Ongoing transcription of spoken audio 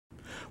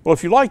Well,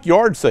 if you like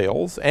yard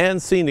sales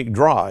and scenic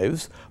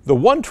drives, the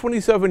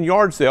 127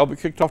 yard sale that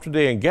kicked off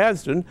today in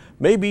Gadsden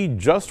may be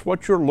just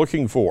what you're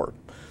looking for.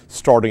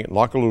 Starting at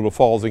Lockaloola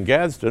Falls in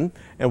Gadsden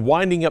and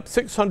winding up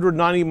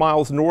 690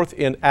 miles north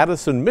in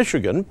Addison,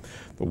 Michigan,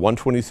 the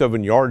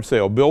 127 yard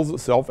sale bills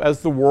itself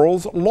as the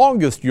world's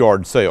longest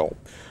yard sale.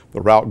 The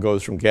route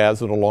goes from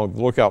Gadsden along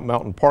the Lookout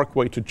Mountain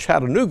Parkway to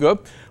Chattanooga,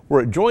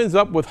 where it joins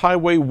up with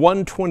Highway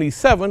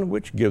 127,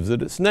 which gives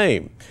it its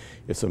name.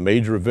 It's a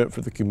major event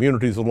for the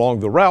communities along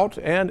the route,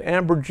 and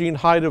Amber Jean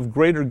Hyde of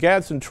Greater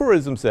Gadsden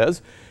Tourism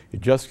says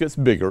it just gets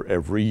bigger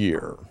every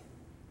year.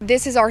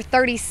 This is our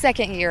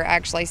 32nd year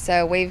actually,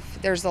 so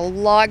there's a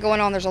lot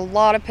going on. There's a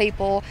lot of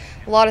people,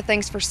 a lot of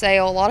things for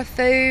sale, a lot of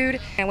food,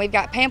 and we've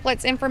got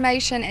pamphlets,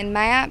 information, and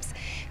maps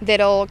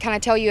that'll kind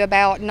of tell you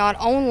about not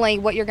only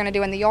what you're going to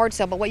do in the yard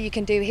sale, but what you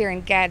can do here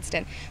in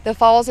Gadsden. The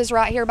falls is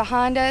right here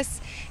behind us,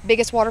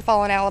 biggest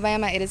waterfall in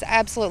Alabama. It is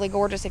absolutely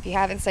gorgeous. If you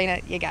haven't seen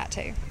it, you got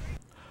to.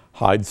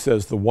 Hyde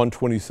says the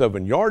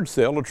 127 yard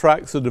sale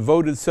attracts a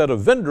devoted set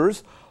of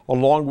vendors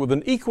along with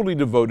an equally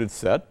devoted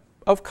set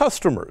of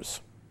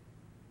customers.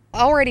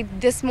 Already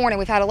this morning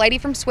we've had a lady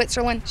from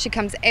Switzerland. She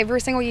comes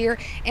every single year,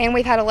 and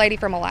we've had a lady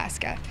from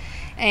Alaska,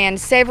 and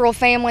several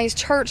families,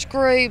 church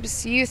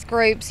groups, youth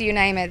groups, you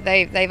name it,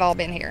 they've all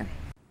been here.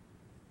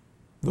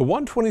 The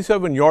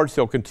 127 yard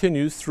sale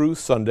continues through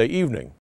Sunday evening.